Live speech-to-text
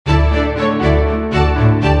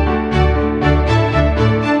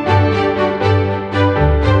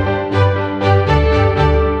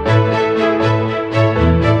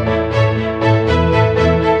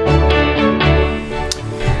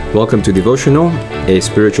welcome to Devotional, a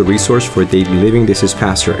spiritual resource for daily living. This is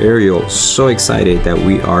Pastor Ariel. So excited that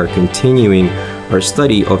we are continuing our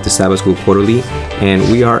study of the Sabbath School Quarterly, and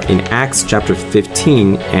we are in Acts chapter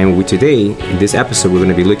 15, and today, in this episode, we're going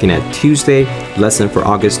to be looking at Tuesday, lesson for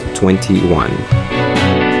August 21.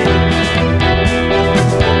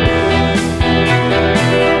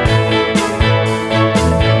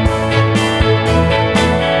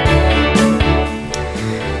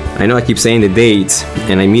 I know I keep saying the dates,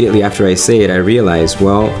 and immediately after I say it, I realize,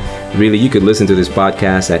 well, really, you could listen to this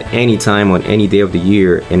podcast at any time on any day of the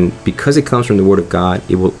year, and because it comes from the Word of God,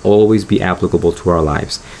 it will always be applicable to our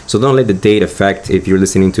lives. So don't let the date affect if you're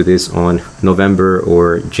listening to this on November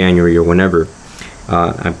or January or whenever.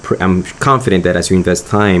 I'm confident that as you invest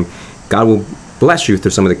time, God will bless you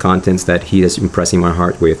through some of the contents that He is impressing my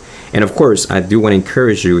heart with. And of course, I do want to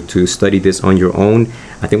encourage you to study this on your own.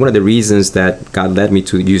 I think one of the reasons that God led me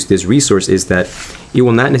to use this resource is that it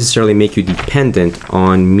will not necessarily make you dependent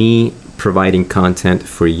on me providing content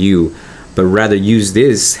for you, but rather use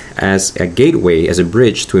this as a gateway, as a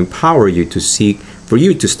bridge to empower you to seek for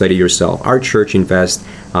you to study yourself. Our church invests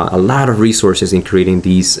a lot of resources in creating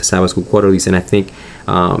these Sabbath School Quarterlies, and I think,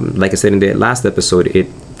 like I said in the last episode,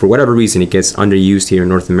 for whatever reason, it gets underused here in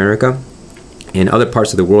North America, and other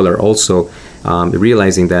parts of the world are also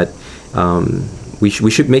realizing that we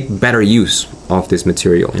should make better use of this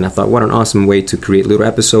material. And I thought, what an awesome way to create little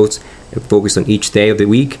episodes focused on each day of the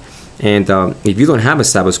week. And if you don't have a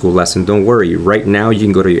Sabbath School lesson, don't worry. Right now, you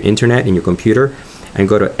can go to your internet and your computer and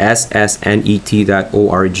go to ssnet.org,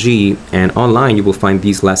 and online you will find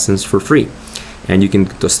these lessons for free. And you can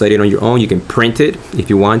study it on your own. You can print it if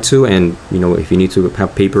you want to, and if you need to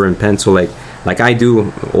have paper and pencil like I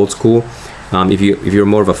do, old school. If you're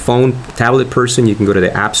more of a phone, tablet person, you can go to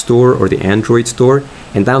the App Store or the Android Store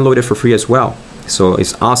and download it for free as well. So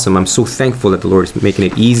it's awesome. I'm so thankful that the Lord is making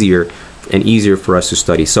it easier and easier for us to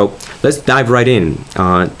study. So let's dive right in.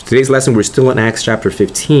 Today's lesson, we're still in Acts chapter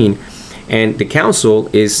 15. And the council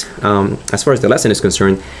is, as far as the lesson is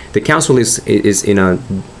concerned, the council is in a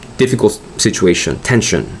difficult situation,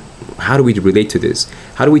 tension. How do we relate to this?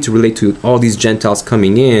 How do we relate to all these Gentiles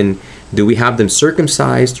coming in? Do we have them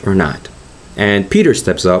circumcised or not? And Peter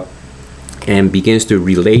steps up and begins to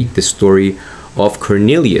relate the story of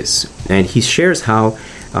Cornelius. And he shares how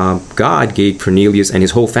God gave Cornelius and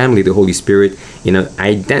his whole family the Holy Spirit in an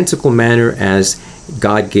identical manner as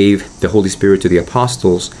God gave the Holy Spirit to the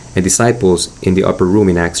apostles and disciples in the upper room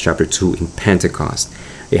in Acts chapter 2 in Pentecost.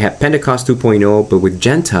 They had Pentecost 2.0, but with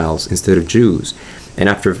Gentiles instead of Jews. And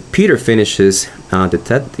after Peter finishes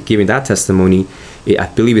giving that testimony, I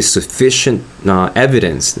believe it's sufficient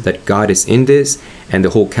evidence that God is in this, and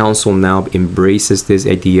the whole council now embraces this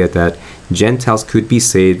idea that Gentiles could be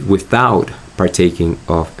saved without partaking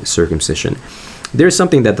of circumcision. There's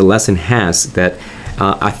something that the lesson has that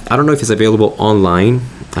I don't know if it's available online.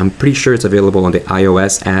 I'm pretty sure it's available on the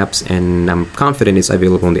iOS apps, and I'm confident it's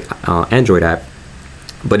available on the Android app,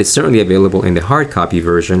 but it's certainly available in the hard copy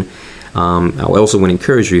version. I also want to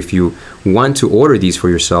encourage you, if you want to order these for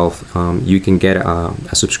yourself, you can get a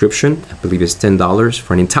subscription. I believe it's $10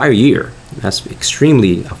 for an entire year. That's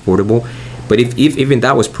extremely affordable. But if even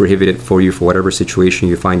that was prohibited for you for whatever situation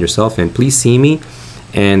you find yourself in, please see me,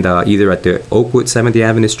 and either at the Oakwood Seventh-day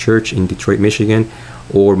Adventist Church in Detroit, Michigan,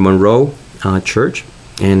 or Monroe Church,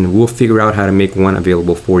 and we'll figure out how to make one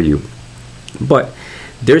available for you. But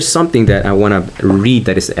there's something that I want to read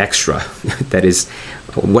that is extra, that is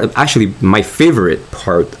actually my favorite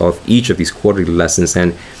part of each of these quarterly lessons.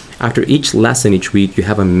 And after each lesson each week, you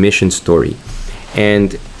have a mission story.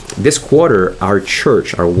 And this quarter, our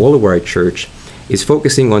church, our worldwide church, is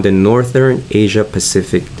focusing on the Northern Asia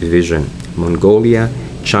Pacific Division: Mongolia,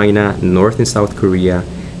 China, North and South Korea,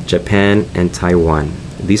 Japan, and Taiwan.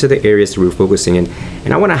 These are the areas that we're focusing in.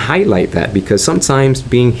 And I want to highlight that because sometimes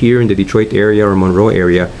being here in the Detroit area or Monroe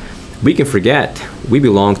area, we can forget we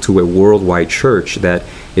belong to a worldwide church that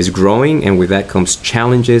is growing, and with that comes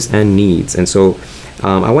challenges and needs. And so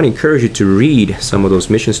I want to encourage you to read some of those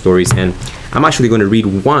mission stories. And I'm actually going to read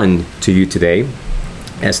one to you today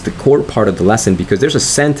as the core part of the lesson, because there's a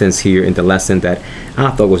sentence here in the lesson that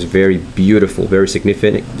I thought was very beautiful, very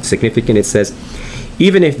significant. It says,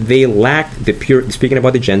 even if they lacked speaking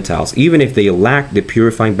about the Gentiles, even if they lacked the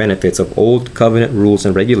purifying benefits of old covenant rules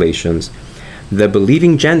and regulations, the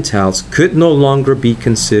believing Gentiles could no longer be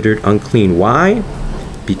considered unclean. Why?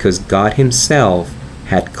 Because God Himself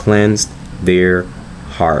had cleansed their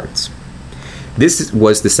hearts. This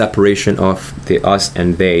was the separation of the us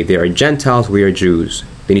and they. They are Gentiles, we are Jews.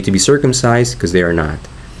 They need to be circumcised because they are not.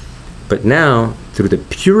 But now, through the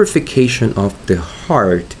purification of the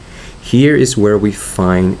heart, Here is where we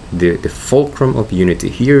find the fulcrum of unity.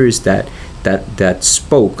 Here is that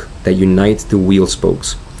spoke that unites the wheel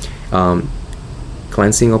spokes.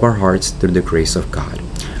 Cleansing of our hearts through the grace of God.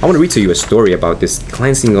 I want to read to you a story about this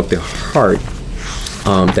cleansing of the heart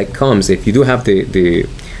that comes. If you do have the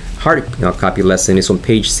hard copy lesson, it's on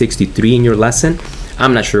page 63 in your lesson.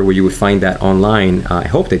 I'm not sure where you would find that online. I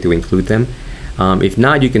hope they do include them. If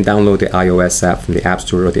not, you can download the iOS app from the App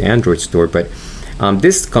Store or the Android Store. But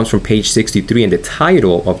this comes from page 63, and the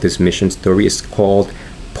title of this mission story is called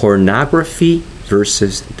Pornography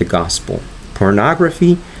versus the Gospel.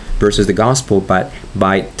 Pornography versus the Gospel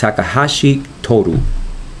by Takahashi Toru.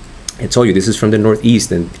 I told you this is from the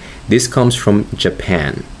Northeast, and this comes from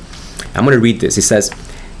Japan. I'm going to read this. It says,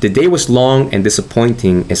 "The day was long and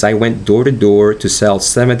disappointing as I went door to door to sell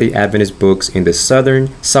Seventh-day Adventist books in the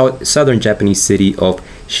southern Japanese city of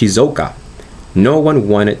Shizuoka. No one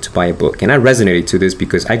wanted to buy a book." And I resonated to this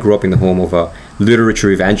because I grew up in the home of a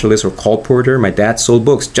literature evangelist or colporteur. My dad sold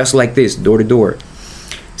books just like this, door to door.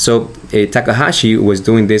 So Takahashi was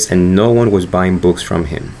doing this and no one was buying books from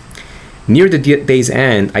him. Near the day's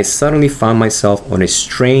end, I suddenly found myself on a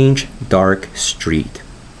strange, dark street.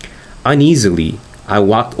 Uneasily, I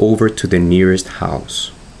walked over to the nearest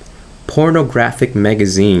house. Pornographic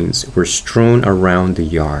magazines were strewn around the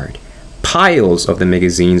yard. Piles of the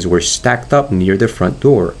magazines were stacked up near the front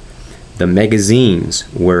door. The magazines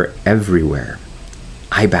were everywhere.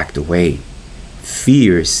 I backed away.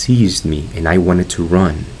 Fear seized me and I wanted to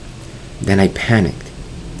run. Then I panicked.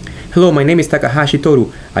 "Hello, my name is Takahashi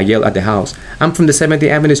Toru," I yelled at the house. "I'm from the Seventh-day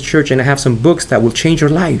Adventist Church and I have some books that will change your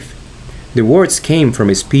life." The words came from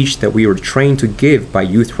a speech that we were trained to give by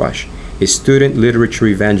Youth Rush, a student literature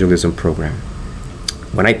evangelism program.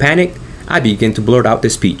 When I panicked, I began to blurt out the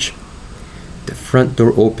speech. The front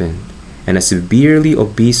door opened and a severely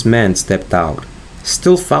obese man stepped out.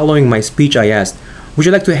 Still following my speech, I asked, Would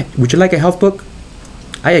you like a health book?"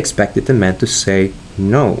 I expected the man to say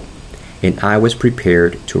no, and I was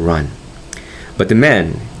prepared to run. But the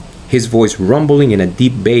man, his voice rumbling in a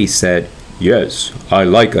deep bass, said, "Yes, I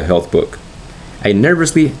like a health book." I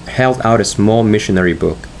nervously held out a small missionary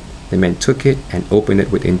book. The man took it and opened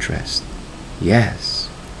it with interest. "Yes,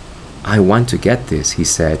 I want to get this," he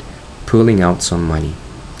said, pulling out some money.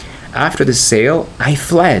 After the sale, I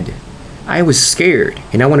fled. I was scared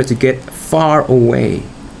and I wanted to get far away.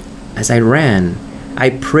 As I ran, I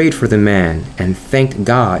prayed for the man and thanked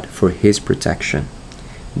God for his protection.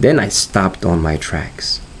 Then I stopped on my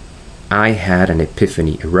tracks. I had an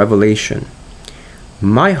epiphany, a revelation.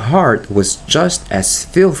 My heart was just as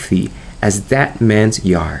filthy as that man's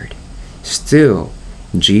yard. Still,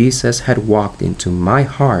 Jesus had walked into my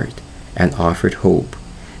heart and offered hope.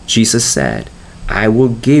 Jesus said, "I will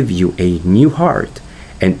give you a new heart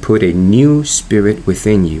and put a new spirit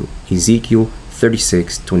within you." Ezekiel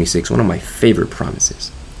 36:26, one of my favorite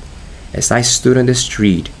promises. As I stood on the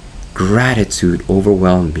street, gratitude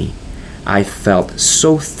overwhelmed me. I felt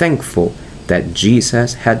so thankful that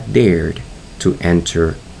Jesus had dared to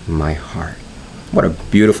enter my heart. What a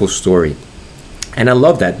beautiful story. And I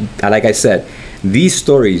love that. Like I said, these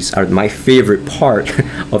stories are my favorite part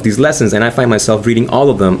of these lessons, and I find myself reading all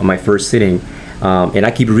of them on my first sitting. And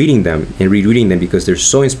I keep reading them and rereading them because they're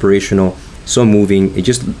so inspirational, so moving. It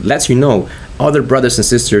just lets you know other brothers and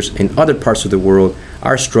sisters in other parts of the world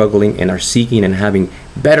are struggling and are seeking and having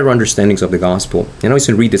better understandings of the gospel. And I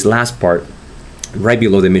always read this last part right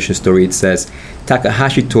below the mission story. It says,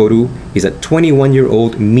 Takahashi Toru is a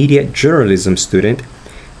 21-year-old media journalism student.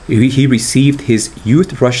 He received his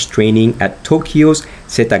Youth Rush training at Tokyo's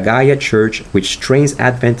Setagaya Church, which trains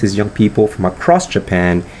Adventist young people from across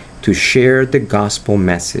Japan to share the gospel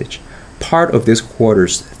message. Part of this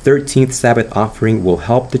quarter's 13th Sabbath offering will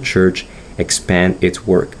help the church expand its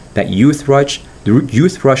work. That Youth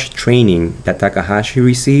Rush training that Takahashi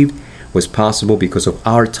received was possible because of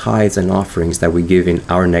our tithes and offerings that we give in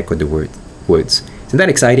our neck of the woods. Isn't that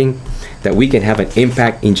exciting? That we can have an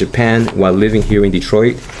impact in Japan while living here in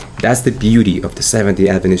Detroit. That's the beauty of the Seventh-day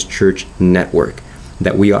Adventist Church network,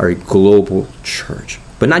 that we are a global church,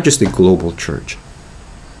 but not just a global church.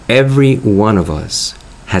 Every one of us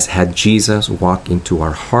has had Jesus walk into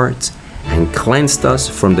our hearts and cleansed us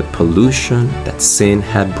from the pollution that sin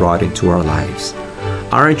had brought into our lives.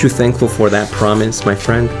 Aren't you thankful for that promise, my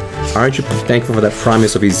friend? Aren't you thankful for that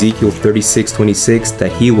promise of Ezekiel 36:26,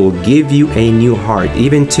 that he will give you a new heart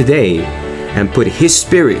even today and put his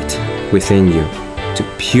spirit within you to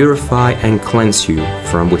purify and cleanse you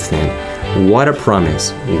from within? What a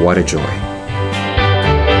promise, what a joy.